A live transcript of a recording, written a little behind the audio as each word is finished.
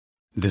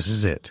This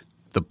is it.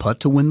 The putt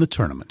to win the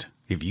tournament.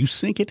 If you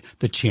sink it,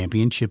 the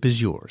championship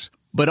is yours.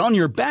 But on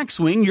your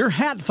backswing, your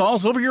hat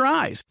falls over your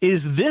eyes.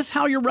 Is this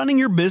how you're running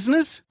your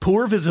business?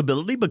 Poor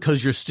visibility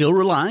because you're still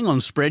relying on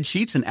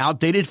spreadsheets and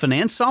outdated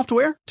finance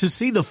software? To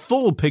see the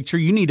full picture,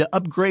 you need to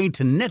upgrade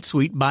to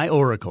NetSuite by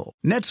Oracle.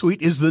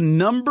 NetSuite is the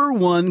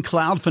 #1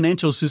 cloud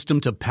financial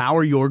system to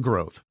power your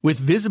growth. With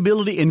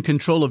visibility and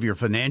control of your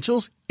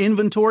financials,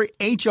 inventory,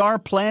 HR,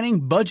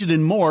 planning, budget,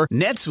 and more,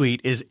 NetSuite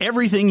is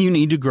everything you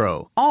need to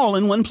grow, all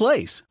in one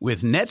place.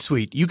 With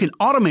NetSuite, you can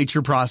automate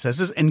your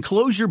processes and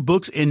close your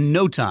books in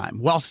no time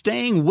while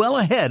staying well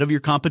ahead of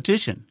your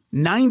competition.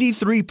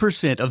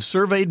 93% of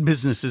surveyed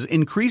businesses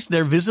increased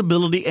their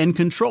visibility and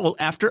control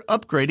after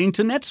upgrading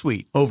to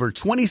NetSuite. Over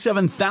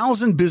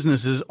 27,000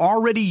 businesses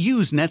already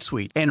use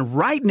NetSuite. And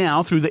right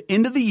now, through the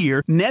end of the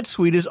year,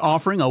 NetSuite is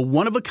offering a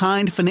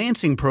one-of-a-kind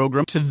financing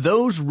program to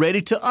those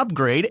ready to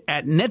upgrade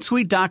at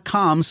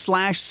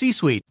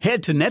netsuite.com/C-Suite.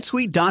 Head to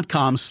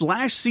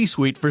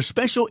netsuite.com/C-Suite for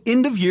special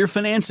end-of-year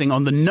financing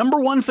on the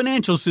 #1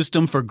 financial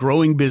system for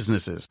growing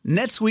businesses.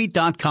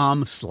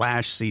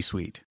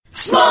 netsuite.com/C-Suite.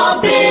 Small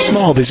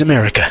Biz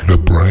America. The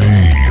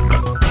brain.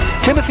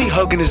 Timothy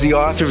Hogan is the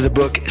author of the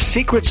book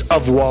Secrets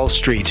of Wall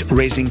Street,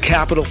 Raising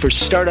Capital for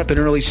Startup and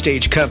Early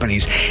Stage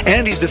Companies,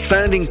 and he's the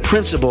founding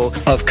principal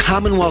of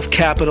Commonwealth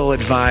Capital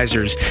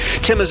Advisors.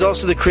 Tim is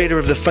also the creator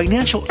of the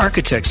Financial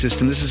Architect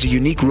System. This is a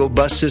unique,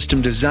 robust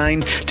system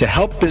designed to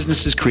help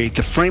businesses create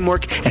the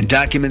framework and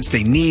documents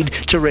they need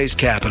to raise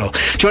capital.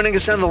 Joining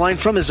us on the line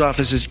from his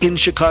offices in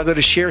Chicago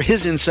to share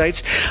his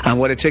insights on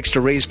what it takes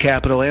to raise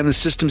capital and the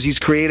systems he's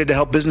created to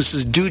help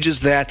businesses do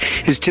just that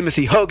is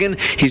Timothy Hogan.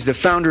 He's the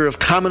founder of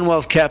Commonwealth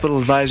Capital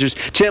Advisors.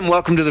 Tim,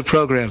 welcome to the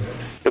program.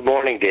 Good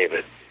morning,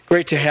 David.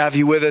 Great to have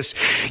you with us.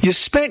 You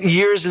spent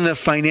years in the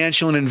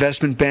financial and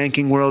investment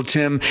banking world,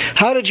 Tim.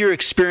 How did your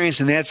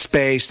experience in that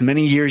space, the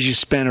many years you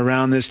spent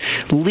around this,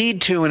 lead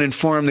to and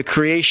inform the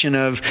creation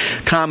of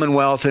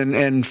Commonwealth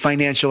and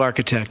Financial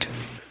Architect?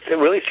 It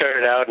really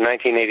started out in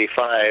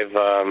 1985.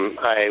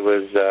 I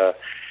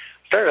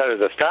started out as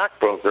a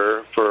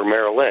stockbroker for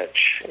Merrill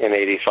Lynch in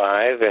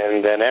 85,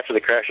 and then after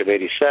the crash of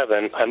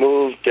 87, I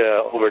moved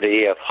over to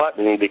E.F.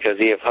 Hutton because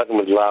E.F. Hutton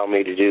would allow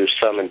me to do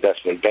some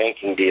investment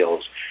banking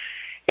deals.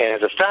 And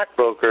as a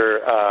stockbroker,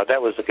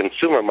 that was the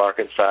consumer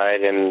market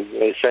side and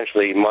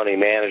essentially money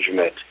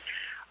management.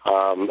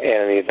 And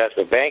the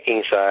investment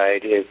banking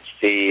side, it's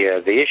the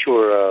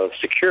issuer of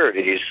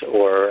securities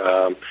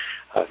or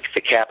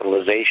the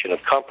capitalization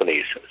of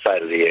companies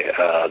side of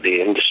the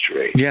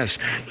industry. Yes.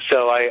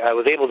 So I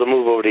was able to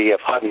move over to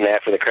E.F. Hutton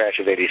after the crash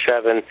of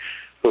 87,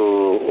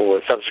 who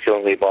was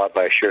subsequently bought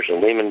by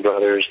Shearson Lehman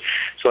Brothers.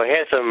 So I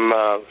had some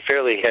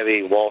fairly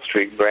heavy Wall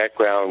Street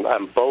background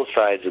on both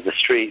sides of the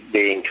street,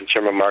 being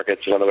consumer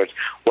markets, in other words,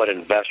 what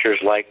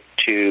investors like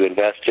to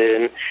invest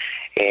in,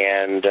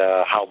 and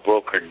how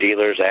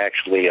broker-dealers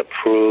actually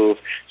approve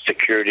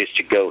securities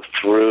to go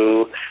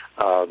through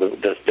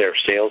their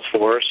sales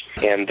force.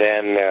 And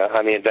then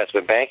on the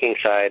investment banking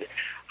side,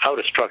 how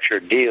to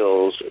structure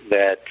deals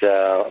that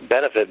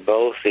benefit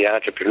both the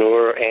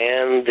entrepreneur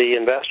and the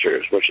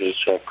investors, which is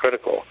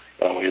critical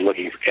when you're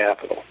looking for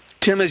capital.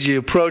 Tim, as you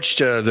approached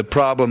the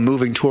problem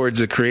moving towards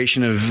the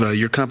creation of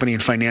your company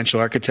and Financial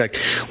Architect,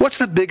 what's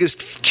the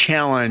biggest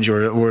challenge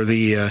or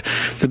the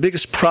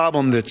biggest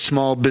problem that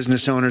small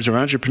business owners or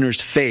entrepreneurs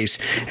face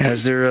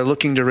as they're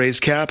looking to raise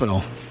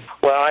capital?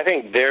 Well, I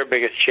think their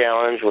biggest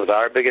challenge was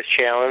our biggest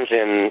challenge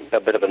in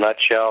a bit of a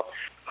nutshell.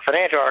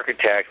 Financial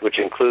Architect, which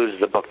includes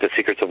the book The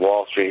Secrets of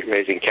Wall Street,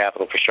 Raising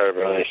Capital for Startup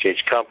and Early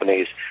Stage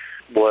Companies,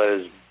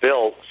 was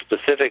built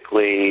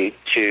specifically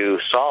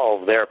to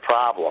solve their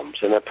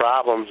problems. And the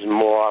problems,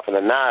 more often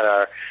than not,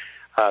 are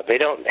they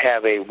don't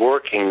have a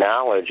working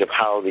knowledge of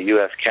how the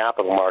U.S.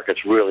 capital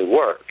markets really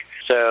work.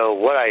 So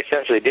what I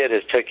essentially did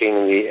is took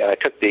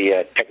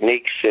the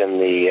techniques and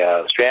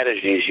the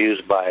strategies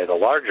used by the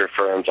larger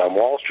firms on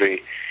Wall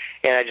Street,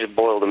 and I just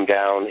boiled them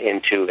down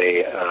into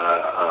a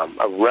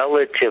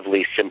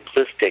relatively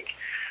simplistic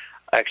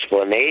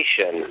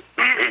explanation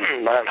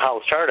on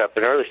how startup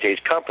and early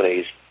stage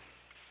companies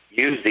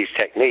use these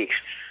techniques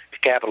to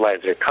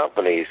capitalize their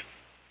companies.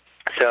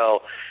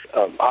 So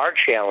our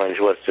challenge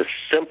was to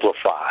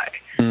simplify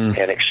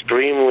an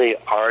extremely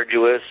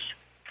arduous,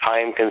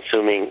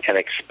 time-consuming, and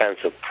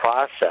expensive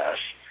process,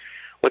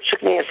 which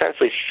took me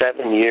essentially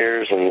 7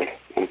 years and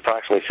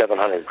approximately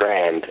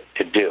 $700,000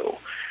 to do.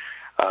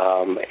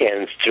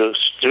 And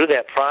through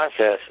that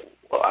process,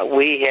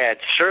 we had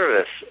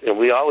service, and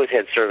we always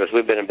had service.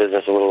 We've been in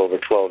business a little over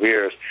 12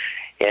 years,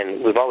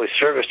 and we've always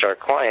serviced our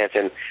clients,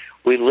 and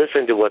we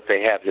listen to what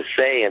they have to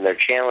say and their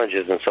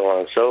challenges and so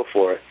on and so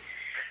forth.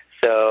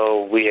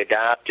 So we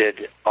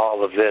adopted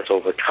all of this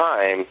over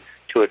time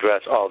to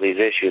address all these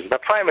issues. The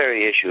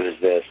primary issue is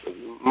this.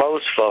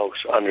 Most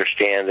folks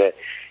understand that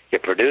you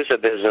produce a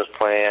business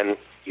plan,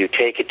 you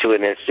take it to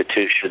an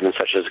institution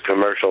such as a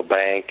commercial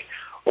bank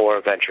or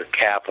a venture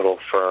capital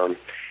firm,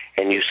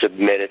 and you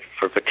submit it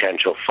for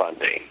potential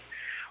funding.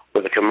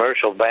 With a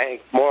commercial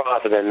bank, more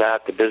often than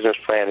not, the business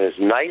plan is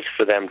nice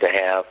for them to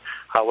have.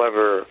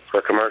 However, for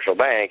a commercial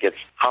bank, it's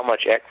how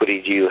much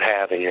equity do you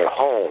have in your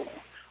home?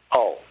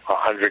 Oh,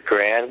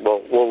 $100,000?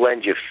 Well, we'll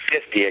lend you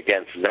 50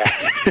 against that.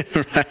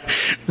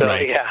 So,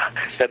 Right. yeah,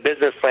 the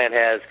business plan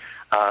has,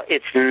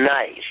 it's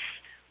nice,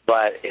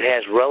 but it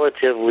has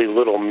relatively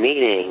little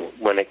meaning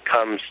when it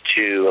comes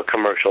to a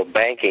commercial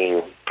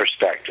banking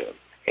perspective.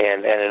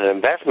 And an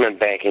investment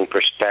banking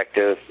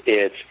perspective,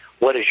 it's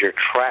what is your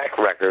track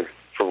record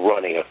for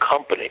running a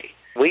company?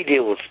 We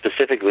deal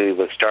specifically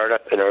with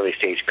startup and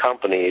early-stage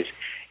companies,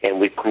 and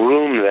we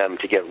groom them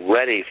to get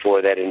ready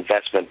for that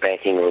investment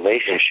banking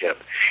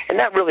relationship. And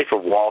not really for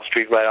Wall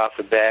Street right off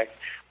the bat,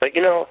 but,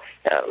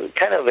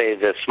 kind of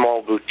the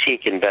small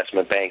boutique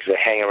investment banks that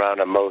hang around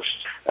on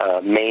most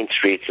main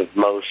streets of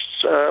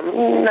most,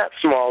 not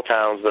small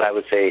towns, but I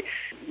would say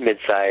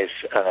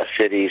mid-sized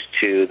cities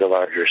to the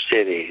larger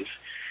cities.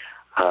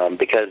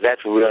 Because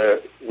that's where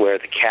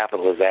the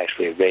capital is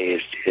actually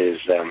raised.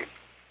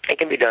 It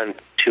can be done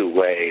two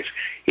ways,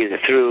 either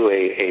through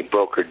a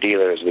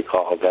broker-dealer, as we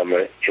call them,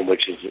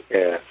 which is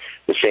the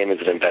same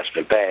as an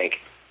investment bank,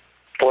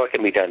 or it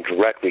can be done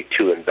directly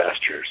to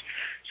investors.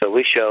 So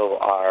we show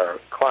our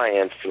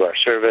clients through our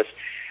service,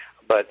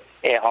 but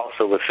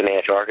also with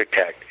Financial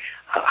Architect,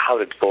 how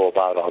to go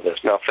about all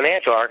this. Now,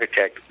 Financial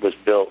Architect was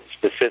built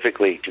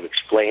specifically to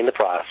explain the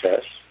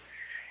process,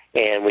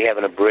 and we have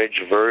an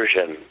abridged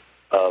version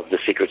of The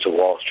Secrets of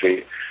Wall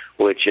Street,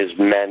 which is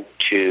meant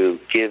to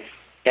give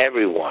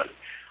everyone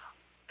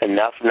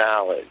enough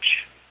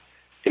knowledge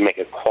to make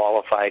a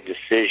qualified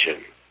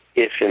decision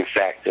if, in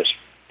fact, this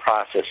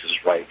process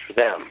is right for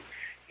them.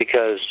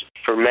 Because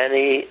for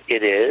many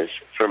it is,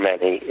 for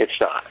many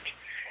it's not.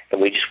 And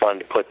we just wanted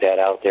to put that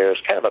out there as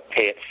kind of a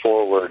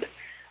pay-it-forward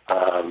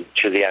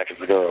to the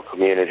entrepreneurial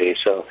community.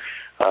 So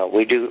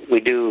we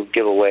do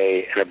give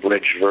away an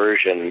abridged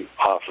version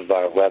off of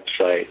our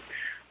website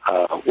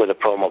with a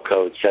promo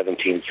code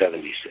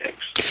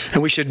 1776.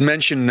 And we should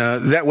mention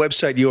that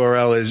website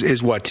URL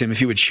is what, Tim, if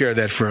you would share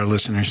that for our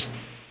listeners.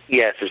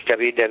 Yes, it's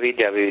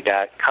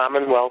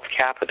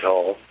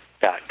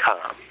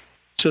www.commonwealthcapital.com.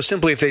 So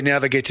simply if they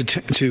navigate to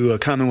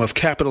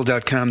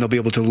commonwealthcapital.com, they'll be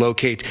able to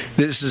locate.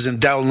 This is a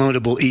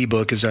downloadable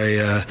ebook, as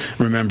I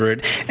remember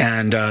it,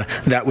 and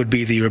that would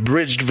be the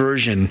abridged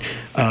version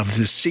of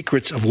The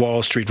Secrets of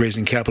Wall Street,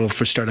 Raising Capital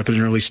for Startup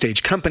and Early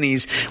Stage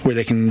Companies, where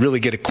they can really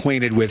get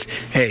acquainted with,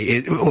 hey,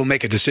 it will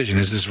make a decision.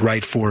 Is this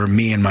right for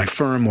me and my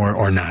firm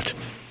or not?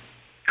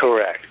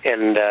 Correct.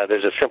 And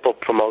there's a simple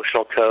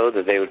promotional code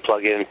that they would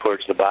plug in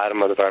towards the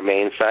bottom of our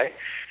main site.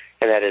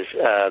 And that is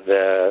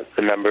the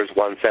numbers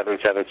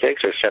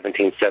 1776 or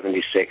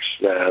 1776,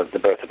 the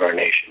birth of our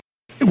nation.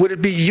 Would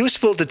it be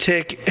useful to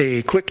take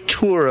a quick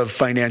tour of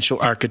Financial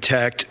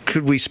Architect?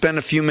 Could we spend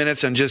a few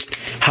minutes on just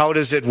how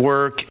does it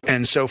work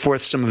and so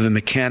forth, some of the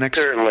mechanics?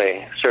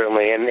 Certainly.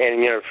 And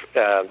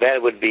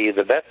that would be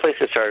the best place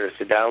to start is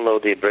to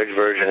download the abridged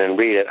version and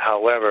read it.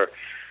 However,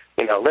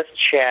 let's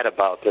chat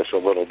about this a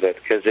little bit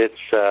because I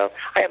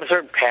have a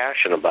certain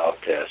passion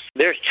about this.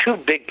 There's two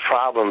big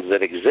problems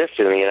that exist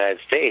in the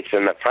United States,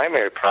 and the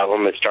primary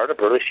problem is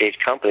startup early-stage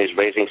companies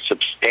raising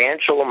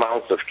substantial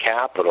amounts of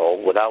capital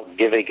without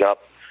giving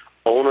up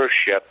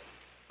ownership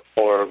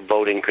or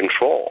voting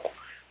control.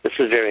 This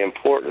is very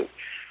important.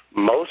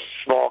 Most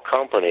small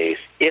companies,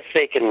 if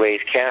they can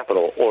raise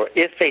capital or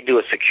if they do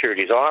a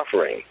securities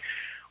offering,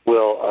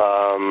 they'll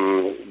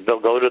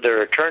go to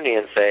their attorney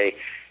and say,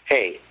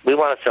 hey, we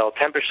want to sell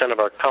 10% of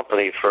our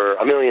company for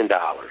 $1 million,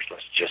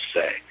 let's just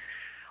say.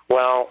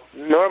 Well,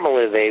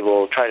 normally they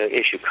will try to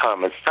issue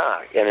common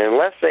stock. And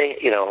unless they,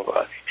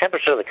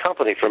 10% of the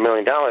company for $1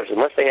 million,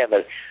 unless they have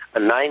a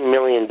 $9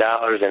 million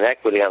in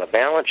equity on a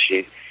balance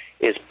sheet,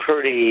 is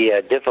pretty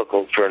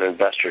difficult for an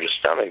investor to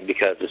stomach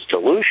because it's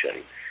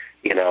dilution.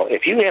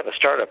 If you have a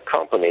startup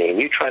company and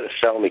you try to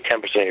sell me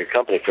 10% of your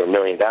company for $1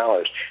 million,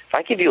 if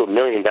I give you $1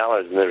 million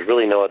and there's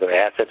really no other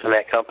assets in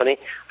that company,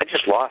 I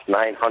just lost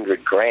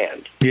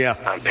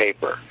 $900,000 on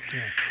paper.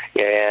 Yeah.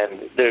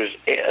 And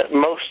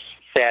most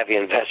savvy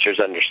investors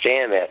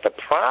understand that. The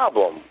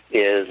problem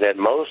is that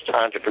most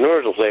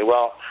entrepreneurs will say,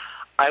 well,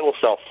 I will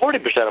sell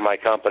 40% of my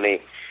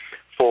company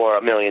for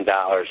 $1 million,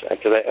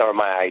 or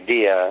my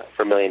idea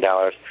for $1 million.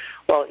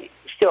 Well,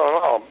 still in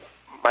all,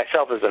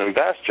 myself as an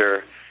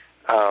investor,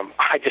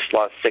 I just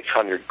lost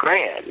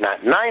 $600,000,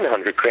 not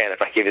 $900,000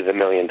 if I give you the $1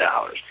 million.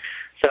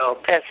 So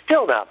that's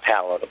still not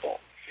palatable.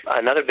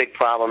 Another big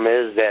problem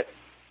is that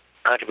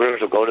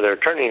entrepreneurs will go to their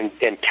attorney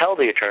and tell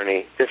the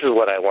attorney, this is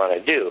what I want to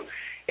do.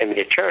 And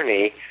the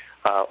attorney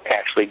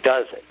actually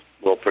does it.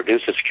 Will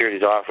produce a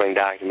securities offering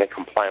document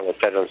compliant with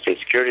federal and state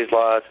securities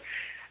laws.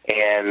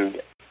 And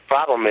the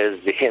problem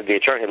is the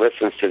attorney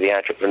listens to the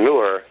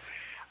entrepreneur.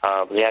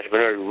 The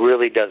entrepreneur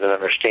really doesn't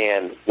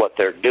understand what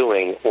they're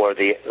doing, or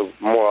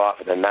more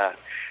often than not,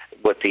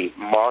 what the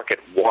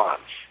market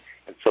wants.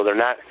 And so they're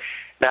not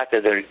that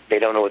they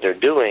don't know what they're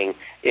doing.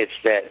 It's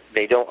that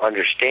they don't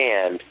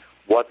understand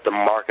what the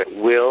market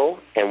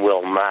will and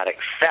will not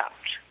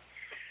accept.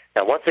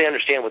 Now, once they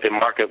understand what the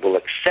market will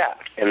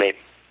accept, and they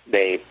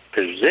they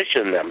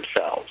position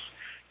themselves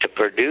to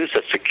produce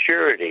a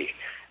security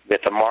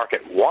that the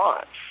market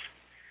wants,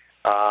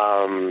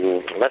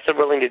 unless they're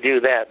willing to do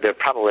that, they're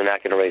probably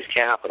not going to raise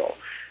capital.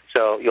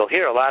 So you'll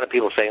hear a lot of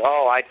people say,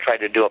 I tried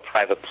to do a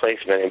private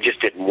placement and it just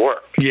didn't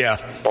work. Yeah.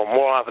 Well,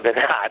 more often than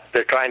not,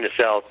 they're trying to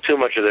sell too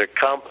much of their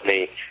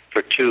company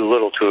for too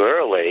little too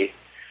early,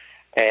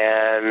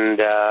 and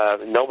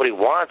nobody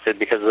wants it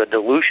because of the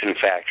dilution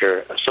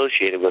factor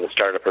associated with a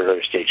startup or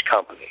early stage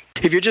company.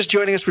 If you're just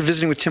joining us, we're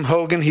visiting with Tim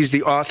Hogan. He's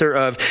the author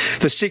of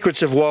The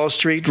Secrets of Wall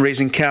Street,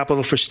 Raising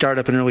Capital for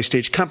Startup and Early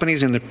Stage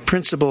Companies, and the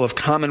principal of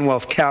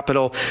Commonwealth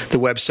Capital, the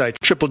website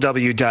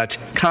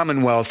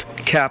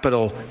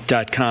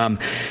www.commonwealthcapital.com.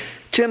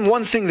 Tim,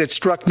 one thing that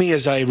struck me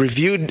as I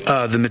reviewed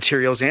the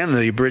materials and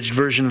the abridged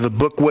version of the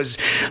book was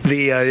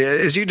the,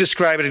 as you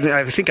describe it, and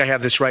I think I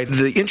have this right,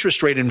 the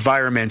interest rate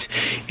environment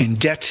in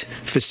debt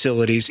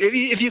facilities.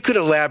 If you could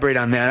elaborate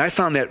on that, I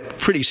found that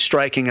pretty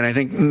striking, and I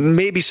think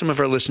maybe some of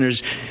our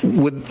listeners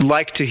would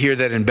like to hear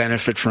that and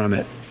benefit from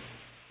it.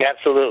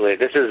 Absolutely.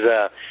 This is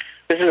a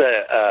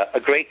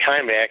great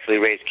time to actually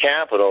raise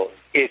capital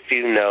if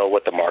you know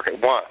what the market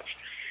wants.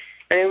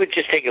 And we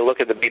just take a look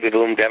at the baby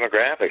boom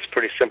demographics,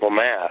 pretty simple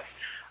math.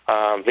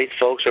 These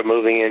folks are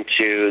moving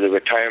into the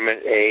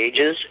retirement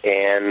ages,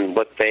 and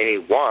what they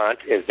want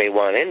is they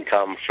want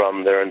income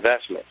from their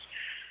investments.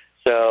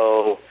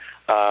 So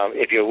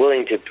if you're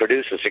willing to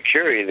produce a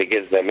security that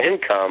gives them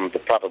income, the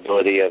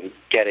probability of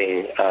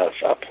getting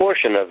a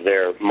portion of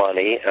their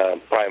money,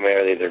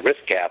 primarily their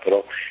risk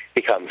capital,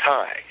 becomes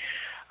high.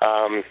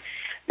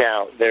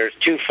 Now, there's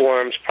two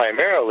forms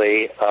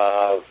primarily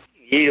of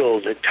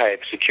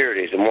yield-type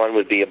securities, and one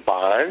would be a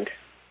bond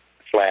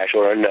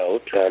or a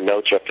note.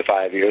 Notes are up to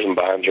 5 years, and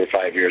bonds are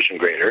 5 years and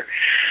greater.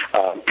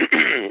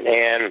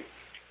 And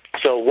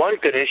so one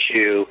could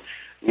issue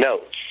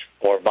notes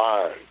or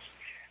bonds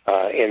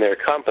in their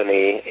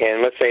company,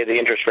 and let's say the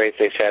interest rates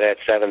they set at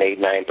 7,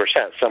 8,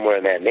 9%, somewhere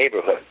in that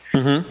neighborhood.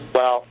 Mm-hmm.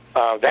 Well,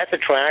 that's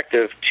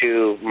attractive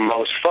to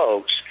most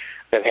folks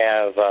that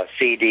have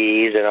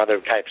CDs and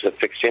other types of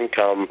fixed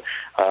income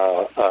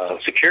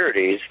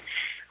securities.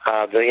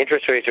 The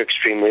interest rates are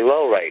extremely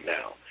low right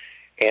now.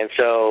 And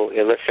so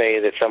let's say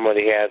that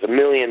somebody has $1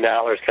 million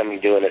coming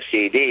due in a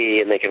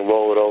CD, and they can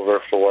roll it over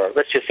for,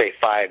 let's just say,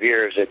 5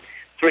 years at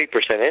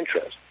 3%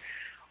 interest.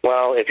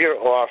 Well, if you're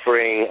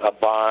offering a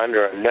bond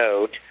or a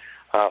note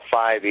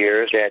 5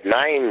 years at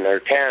 9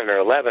 or 10 or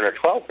 11 or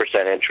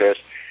 12%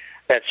 interest,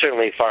 that's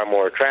certainly far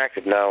more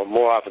attractive. Now,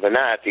 more often than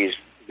not, these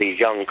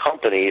young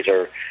companies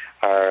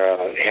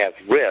have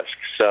risk,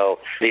 so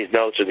these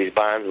notes or these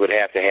bonds would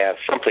have to have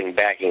something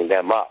backing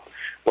them up.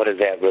 What does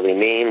that really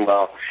mean?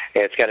 Well,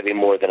 it's got to be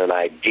more than an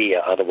idea.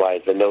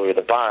 Otherwise, the note or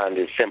the bond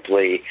is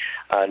simply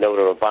a note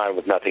or a bond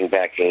with nothing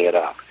backing it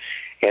up.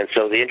 And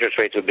so the interest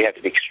rates would have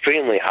to be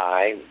extremely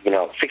high,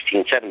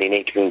 16,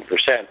 17,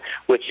 18%,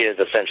 which is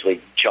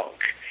essentially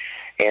junk.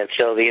 And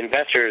so the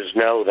investors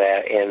know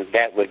that, and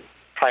that would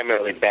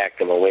primarily back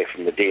them away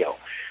from the deal.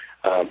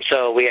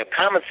 So we have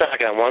common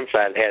stock on one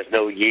side that has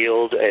no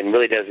yield and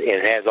really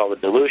has all the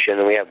dilution,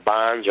 and we have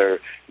bonds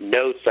or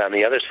notes on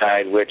the other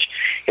side, which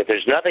if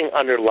there's nothing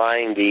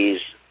underlying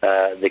the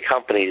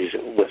companies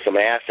with some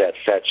assets,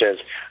 such as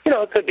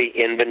it could be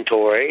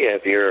inventory.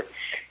 If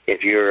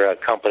you're a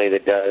company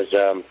that does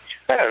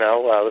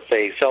let's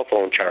say cell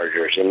phone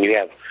chargers, and you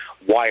have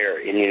wire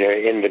in your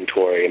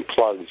inventory and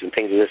plugs and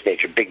things of this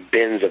nature, big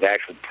bins of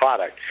actual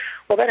product.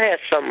 Well, that has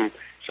some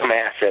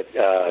asset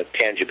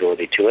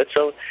tangibility to it.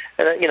 So,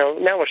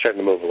 now we're starting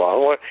to move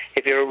along. Or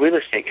if you're a real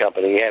estate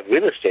company, you have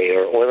real estate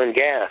or oil and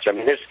gas. I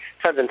mean, there's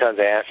tons and tons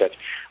of assets.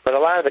 But a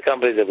lot of the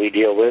companies that we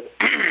deal with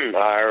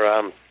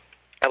are,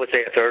 I would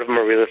say a third of them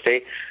are real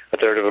estate, a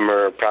third of them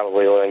are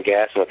probably oil and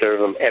gas, and a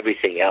third of them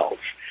everything else.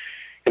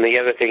 And the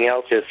other thing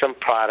else is some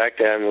product,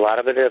 and a lot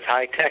of it is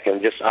high-tech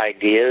and just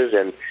ideas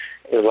and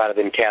a lot of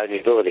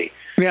intangibility.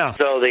 Yeah.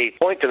 So the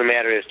point of the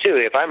matter is, too,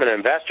 if I'm an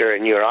investor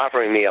and you're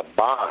offering me a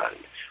bond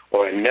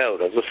or a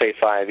note of, let's say,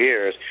 5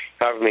 years,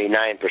 cover me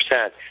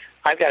 9%,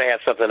 I've got to have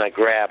something I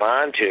grab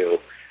onto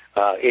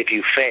if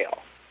you fail.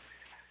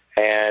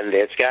 And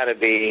it's got to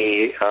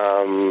be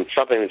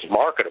something that's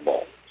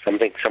marketable, some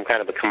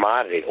kind of a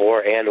commodity,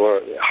 or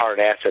hard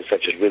assets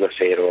such as real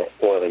estate or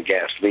oil and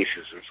gas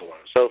leases and so on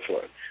and so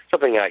forth,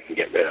 something I can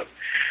get rid of.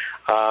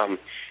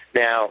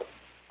 Now,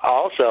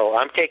 also,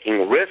 I'm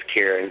taking risk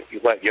here, and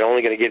you're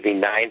only going to give me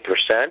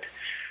 9%?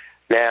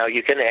 Now,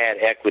 you can add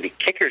equity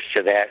kickers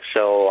to that,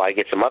 so I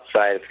get some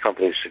upside if the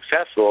company is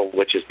successful,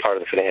 which is part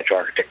of the Financial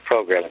Architect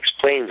program. It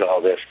explains all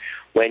this.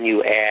 When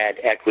you add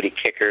equity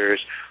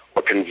kickers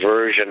or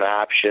conversion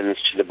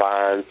options to the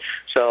bond.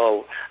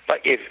 So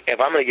if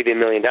I'm going to give you $1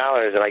 million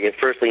and I get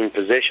first lien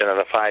position on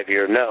a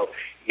 5-year note,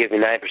 you give me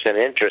 9%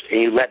 interest, and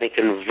you let me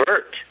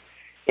convert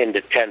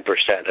into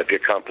 10% of your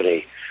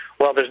company,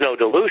 well, there's no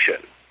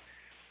dilution.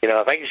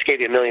 If I just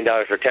gave you $1 million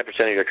for 10%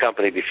 of your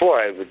company before,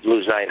 I would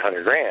lose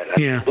 $900,000.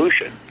 That's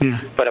dilution.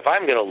 Yeah. But if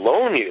I'm going to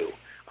loan you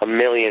 $1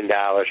 million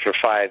for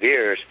 5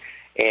 years,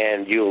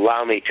 and you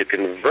allow me to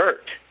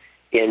convert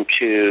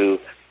into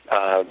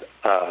 10%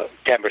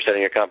 of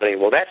your company.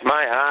 Well, that's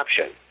my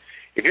option.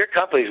 If your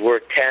company's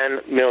worth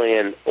 $10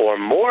 million or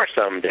more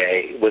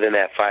someday within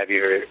that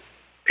 5-year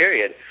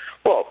period,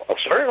 well,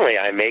 certainly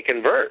I may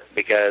convert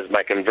because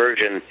my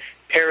conversion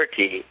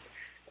parity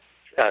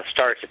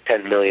starts at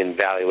 $10 million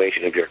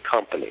valuation of your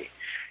company.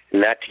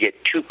 Not to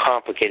get too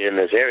complicated in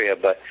this area,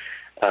 but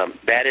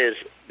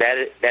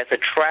that's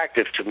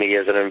attractive to me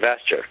as an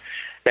investor.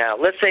 Now,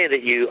 let's say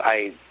that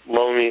I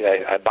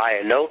buy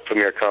a note from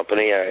your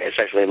company,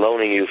 essentially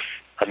loaning you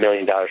 $1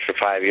 million for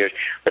 5 years.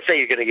 Let's say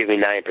you're going to give me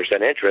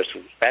 9% interest.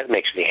 That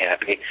makes me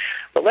happy.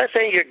 But let's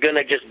say you're going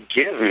to just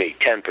give me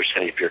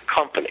 10% of your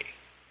company.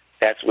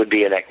 That would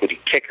be an equity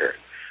kicker.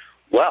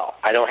 Well,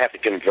 I don't have to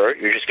convert.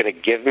 You're just going to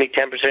give me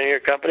 10% of your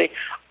company?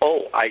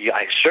 Oh,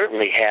 I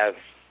certainly have.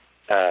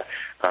 I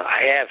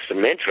have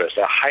some interest,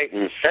 a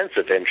heightened sense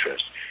of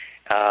interest,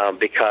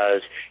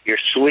 because you're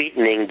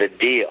sweetening the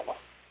deal.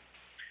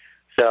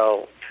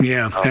 So,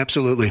 yeah,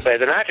 absolutely.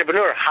 As an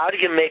entrepreneur, how do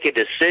you make a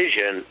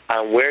decision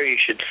on where you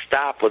should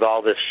stop with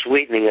all this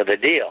sweetening of the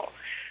deal?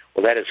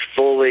 Well, that is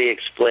fully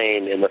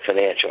explained in the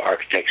financial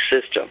architect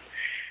system.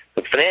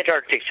 The financial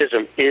architect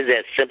system is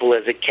as simple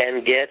as it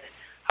can get.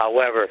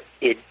 However,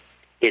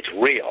 it's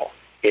real.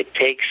 It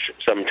takes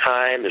some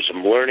time. There's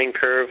some learning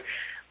curve.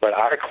 But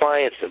our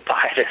clients that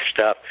buy this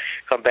stuff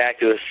come back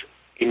to us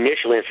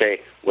initially and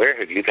say, where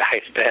have you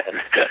guys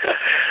been?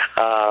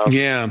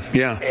 Yeah.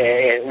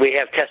 And we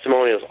have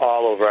testimonials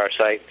all over our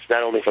site,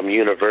 not only from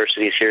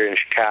universities here in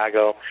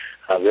Chicago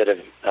that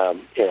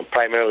have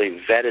primarily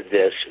vetted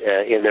this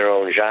in their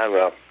own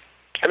genre,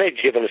 and they've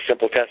given us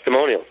simple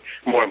testimonials.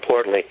 More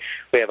importantly,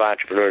 we have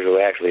entrepreneurs who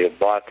actually have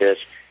bought this,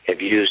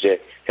 have used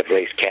it, have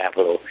raised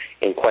capital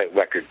in quite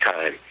record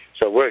time.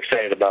 So we're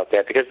excited about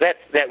that because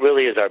that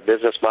really is our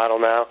business model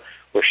now.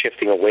 We're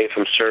shifting away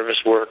from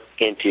service work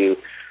into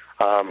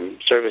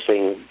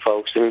servicing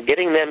folks and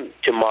getting them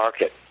to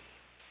market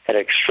at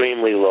an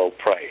extremely low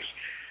price.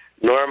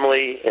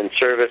 Normally in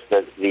service,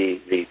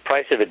 the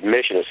price of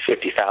admission is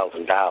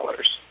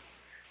 $50,000.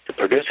 To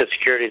produce a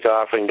securities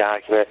offering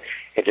document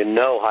and to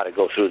know how to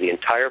go through the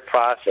entire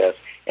process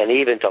and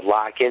even to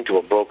lock into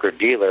a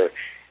broker-dealer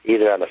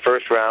either on the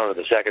first round or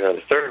the second or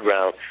the third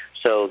round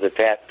so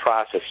that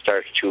process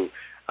starts to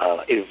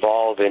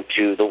evolve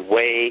into the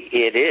way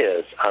it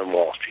is on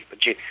Wall Street. But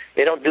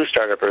they don't do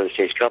startup early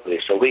stage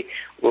companies. So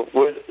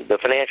we're the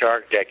financial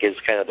architect is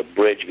kind of the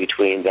bridge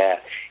between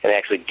that and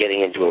actually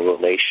getting into a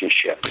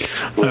relationship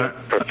with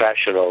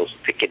professionals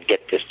that can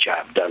get this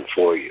job done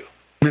for you.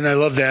 And I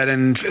love that.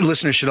 And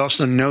listeners should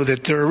also know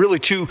that there are really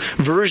two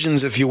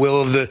versions, if you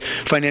will, of the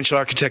financial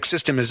architect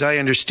system. As I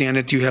understand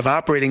it, you have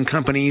operating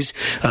companies,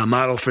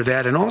 model for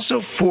that, and also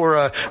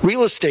for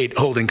real estate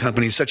holding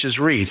companies such as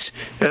REITs.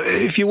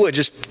 If you would,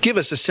 just give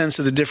us a sense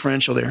of the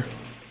differential there.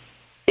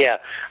 Yeah.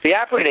 The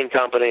operating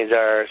companies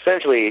are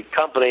essentially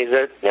companies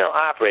that,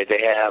 operate.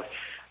 They have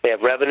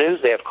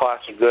revenues, they have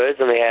cost of goods,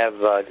 and they have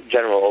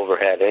general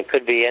overhead. And it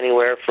could be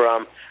anywhere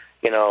from,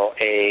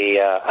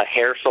 a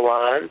hair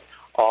salon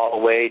all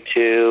the way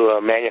to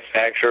a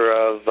manufacturer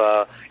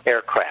of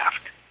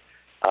aircraft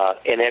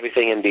and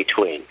everything in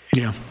between.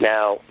 Yeah.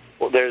 Now,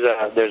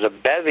 there's a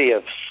bevy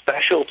of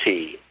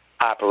specialty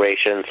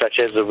operations such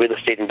as the real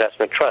estate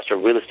investment trust or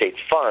real estate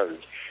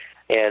funds,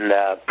 and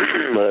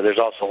there's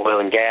also oil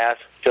and gas,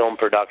 film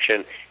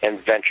production, and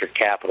venture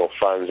capital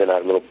funds in a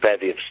little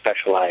bevy of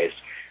specialized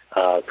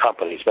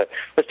companies. But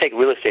let's take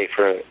real estate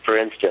for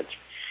instance.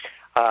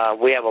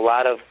 We have a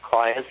lot of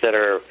clients that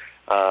are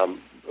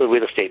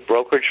real estate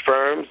brokerage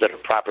firms, that are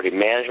property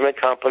management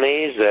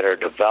companies, that are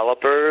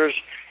developers,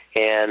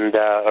 and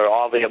or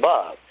all the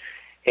above.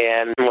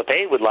 And what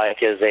they would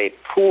like is a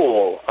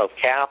pool of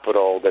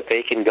capital that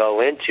they can go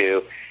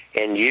into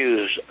and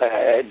use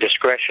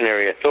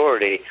discretionary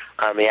authority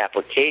on the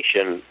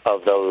application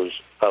of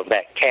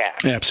that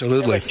cash.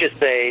 Absolutely. And let's just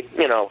say,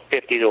 $50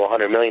 to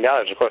 $100 million.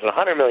 Of course,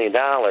 $100 million,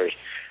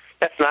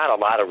 that's not a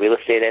lot of real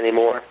estate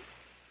anymore.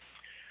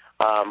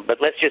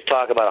 But let's just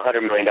talk about a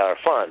 $100 million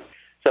fund.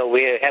 So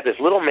we have this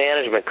little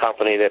management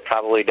company that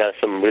probably does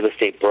some real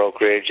estate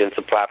brokerage and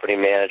some property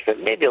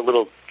management, maybe a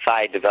little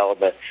side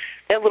development.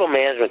 That little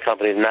management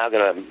company is now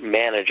going to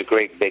manage a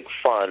great big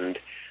fund,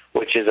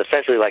 which is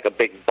essentially like a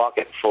big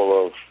bucket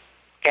full of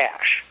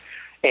cash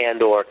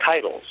and or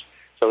titles.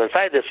 So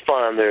inside this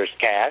fund, there's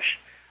cash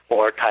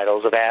or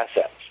titles of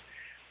assets.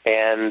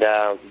 And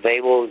they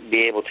will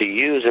be able to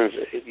use,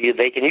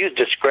 they can use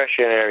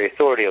discretionary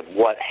authority of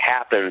what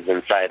happens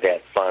inside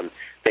that fund.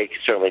 They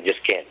certainly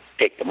just can't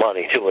take the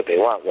money, do what they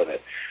want with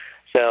it.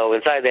 So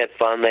inside that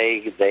fund,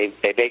 they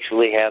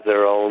basically have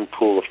their own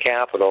pool of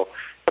capital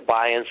to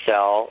buy and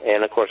sell.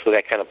 And, of course, with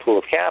that kind of pool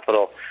of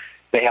capital,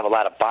 they have a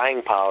lot of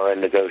buying power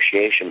and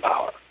negotiation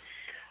power.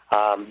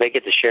 They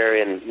get to share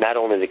in not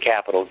only the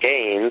capital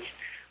gains,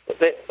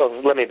 but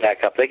let me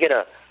back up. They get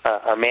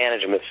a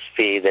management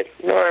fee that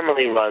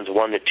normally runs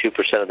 1% to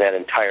 2% of that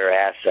entire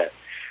asset.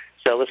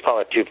 So let's call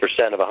it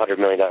 2% of a $100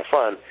 million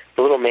fund.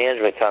 The little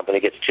management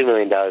company gets $2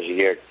 million a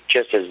year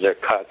just as their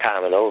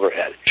common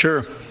overhead.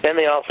 Sure. Then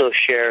they also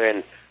share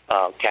in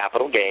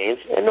capital gains,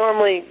 and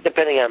normally,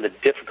 depending on the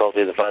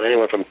difficulty of the fund,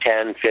 anywhere from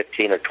 10,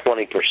 15, or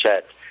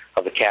 20%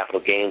 of the capital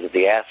gains of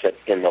the asset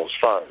in those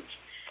funds.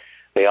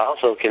 They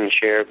also can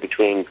share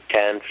between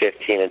 10,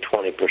 15, and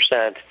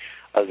 20%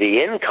 of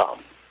the income,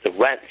 the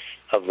rents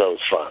of those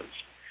funds.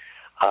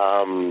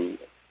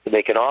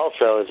 They can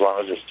also, as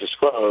long as it's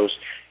disclosed,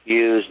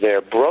 use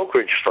their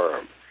brokerage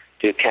firm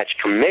to catch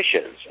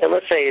commissions. And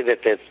let's say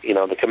that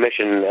the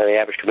commission, the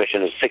average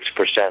commission is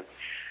 6%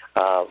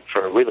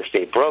 for real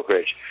estate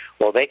brokerage.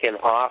 Well,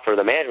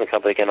 the management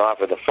company can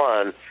offer the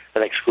fund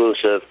an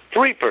exclusive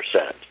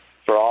 3%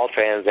 for all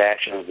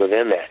transactions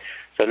within that.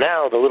 So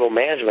now the little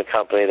management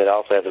company that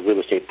also has a real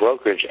estate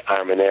brokerage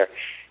arm in there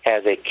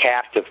has a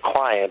captive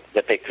client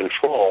that they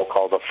control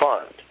called a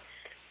fund.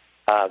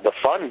 The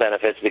fund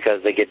benefits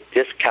because they get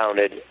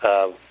discounted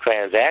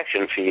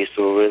transaction fees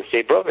through a real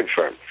estate brokerage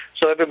firm.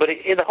 So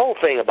everybody, the whole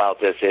thing about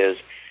this is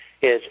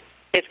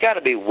it's got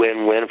to be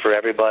win-win for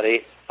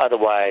everybody.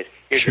 Otherwise,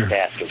 you're just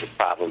asking for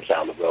problems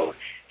down the road.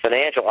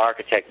 Financial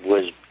Architect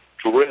was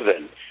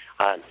driven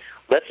on,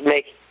 let's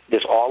make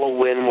this all a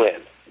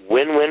win-win.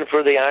 Win-win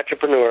for the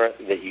entrepreneur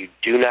that you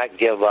do not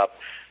give up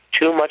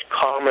too much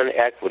common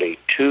equity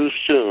too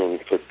soon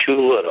for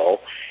too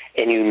little,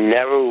 and you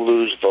never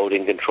lose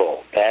voting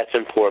control. That's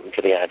important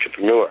for the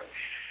entrepreneur.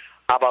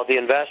 How about the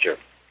investor?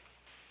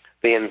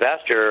 The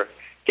investor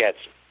gets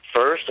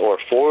first or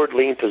forward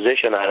lien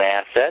position on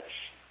assets.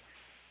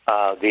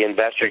 The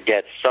investor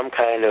gets some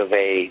kind of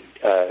a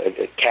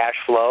cash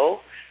flow,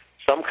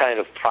 some kind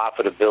of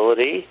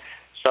profitability,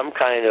 some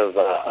kind of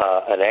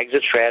an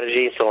exit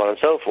strategy, so on and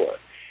so forth.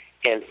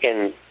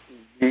 And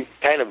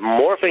kind of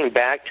morphing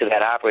back to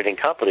that operating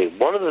company,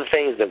 one of the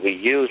things that we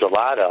use a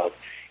lot of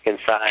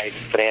inside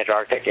Financial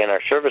Architect and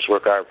our service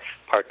work are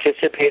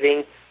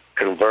participating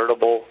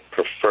convertible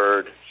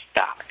preferred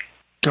stock.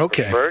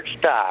 Okay. Preferred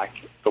stock,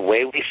 the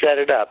way we set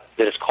it up,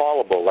 that is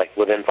callable like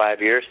within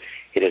 5 years,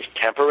 it is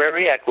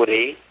temporary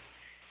equity.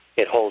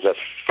 It holds a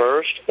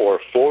first or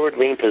forward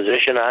lien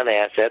position on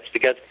assets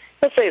because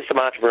let's say some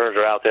entrepreneurs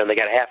are out there and they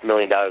got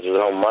 $500,000 of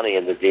their own money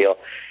in the deal,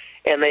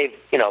 and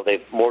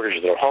they've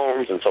mortgaged their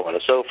homes and so on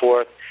and so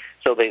forth.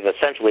 So they've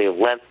essentially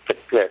lent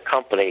their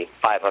company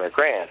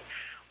 $500,000.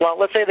 Well,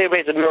 let's say they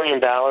raise $1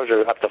 million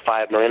or up to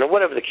 $5 million or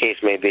whatever the case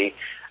may be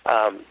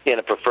in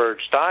a preferred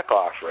stock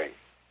offering.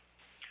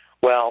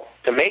 Well,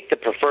 to make the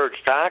preferred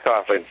stock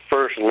offering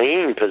first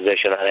lien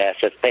position on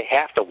assets, they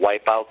have to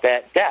wipe out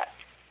that debt.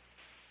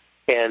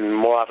 And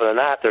more often than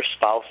not, their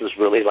spouses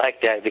really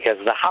like that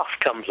because the house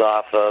comes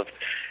off of,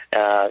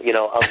 a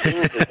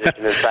lien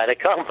position inside a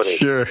company.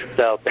 Sure.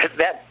 So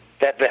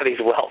that values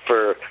well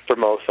for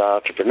most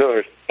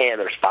entrepreneurs and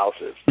their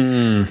spouses.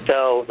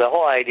 So the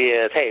whole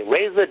idea is, hey,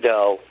 raise the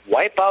dough,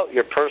 wipe out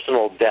your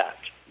personal debt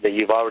that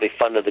you've already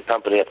funded the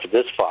company up to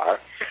this far,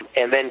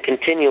 and then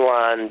continue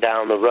on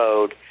down the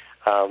road.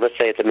 Let's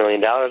say it's $1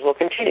 million. We'll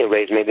continue to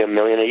raise maybe $1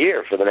 million a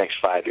year for the next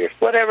 5 years.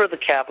 Whatever the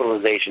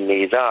capitalization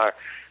needs are,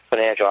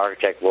 Financial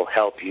Architect will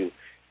help you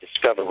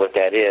discover what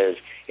that is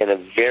in a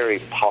very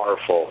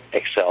powerful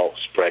Excel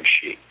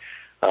spreadsheet.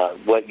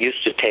 What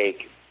used to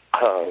take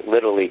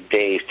literally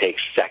days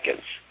takes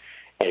seconds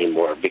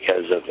anymore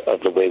because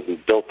of the way we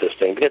built this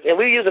thing. And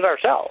we use it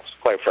ourselves,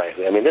 quite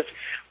frankly. I mean, this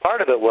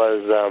part of it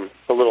was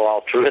a little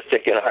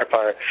altruistic in our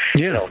part,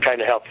 trying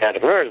to help the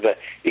entrepreneurs. But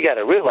you got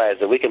to realize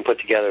that we can put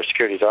together a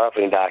securities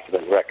offering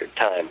document in record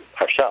time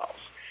ourselves.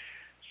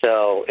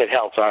 So it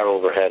helps our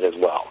overhead as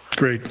well.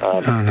 Great.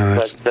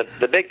 But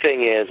the big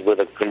thing is with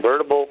a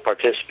convertible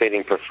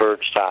participating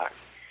preferred stock,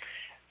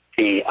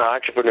 the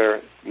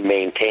entrepreneur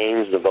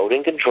maintains the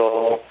voting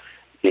control,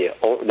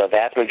 the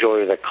vast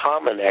majority of the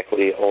common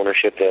equity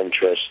ownership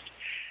interest.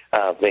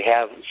 They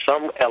have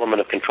some element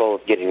of control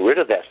of getting rid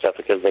of that stuff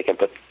because they can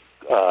put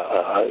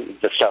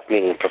the stuff,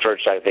 meaning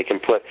preferred stock, they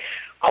can put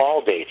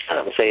call dates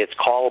on it. Say it's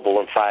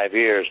callable in 5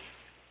 years.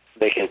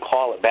 They can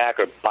call it back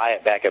or buy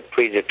it back at a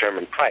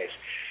predetermined price.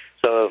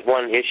 So if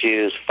one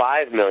issues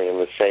 $5 million,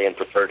 let's say, in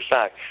preferred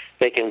stock,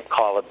 they can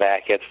call it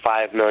back at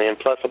 $5 million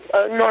plus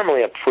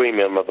normally a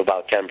premium of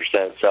about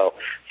 10%. So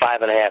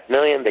 $5.5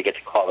 million, they get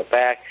to call it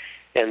back.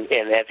 And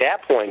at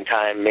that point in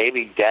time,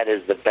 maybe debt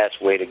is the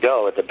best way to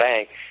go at the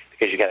bank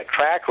because you got a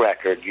track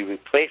record. You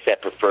replace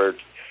that preferred,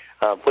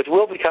 which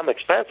will become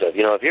expensive.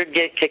 If you're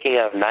kicking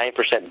out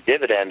 9%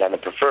 dividend on the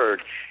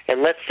preferred,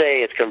 and let's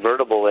say it's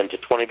convertible into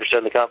 20%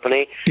 of the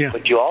company,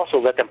 but you also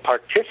let them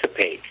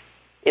participate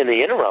in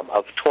the interim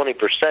of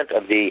 20%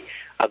 of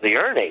the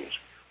earnings.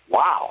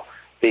 Wow.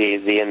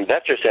 The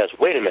investor says,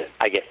 wait a minute,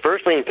 I get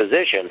first lien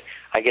position,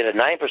 I get a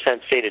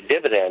 9% stated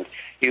dividend,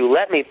 you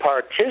let me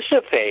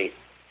participate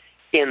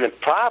in the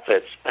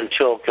profits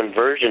until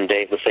conversion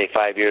date, let's say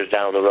 5 years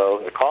down the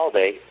road, or call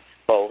date.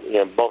 Well,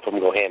 both of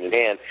them go hand in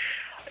hand.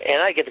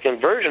 And I get the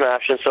conversion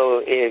option,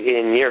 so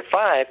in year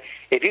 5,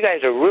 if you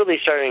guys are really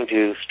starting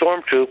to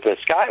stormtroop and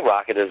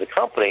skyrocket as a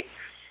company,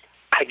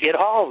 I get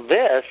all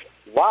this.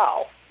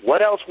 Wow,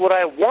 what else would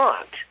I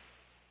want?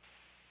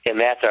 And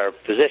that's our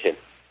position.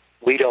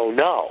 We don't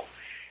know.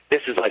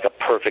 This is like a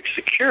perfect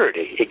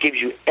security. It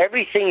gives you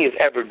everything you've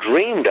ever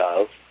dreamed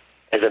of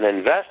as an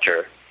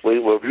investor,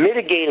 we're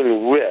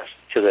mitigating risk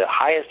to the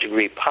highest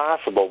degree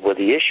possible with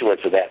the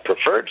issuance of that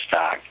preferred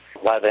stock,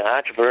 while the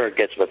entrepreneur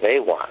gets what they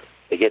want.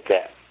 They get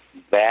that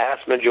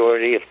vast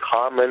majority of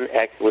common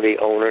equity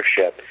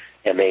ownership,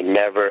 and they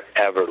never,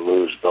 ever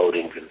lose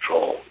voting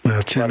control.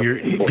 Well, Tim,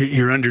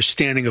 your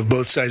understanding of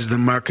both sides of the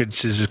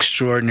markets is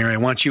extraordinary. I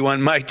want you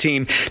on my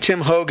team. Tim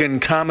Hogan,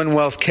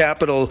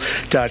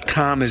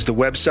 CommonwealthCapital.com is the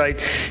website.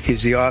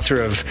 He's the author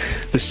of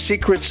The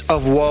Secrets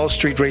of Wall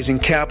Street, Raising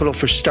Capital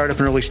for Startup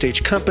and Early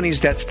Stage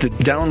Companies. That's the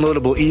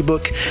downloadable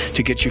ebook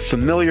to get you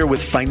familiar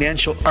with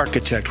Financial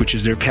Architect, which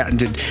is their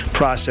patented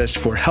process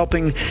for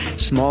helping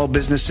small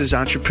businesses,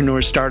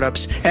 entrepreneurs,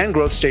 startups, and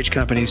growth stage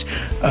companies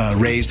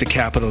raise the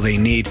capital they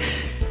need.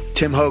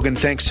 Tim Hogan,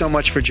 thanks so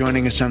much for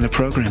joining us on the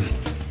program.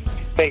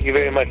 Thank you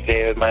very much,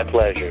 David. My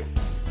pleasure.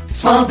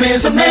 Small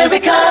Biz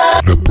America.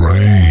 The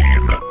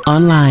brain.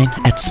 Online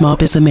at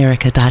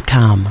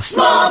smallbizamerica.com.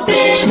 Small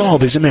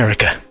Biz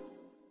America.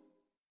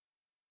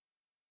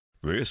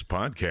 This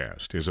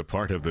podcast is a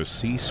part of the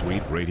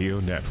C-Suite Radio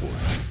Network.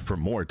 For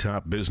more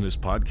top business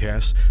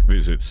podcasts,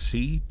 visit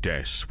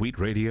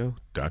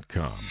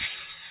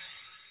c-suiteradio.com.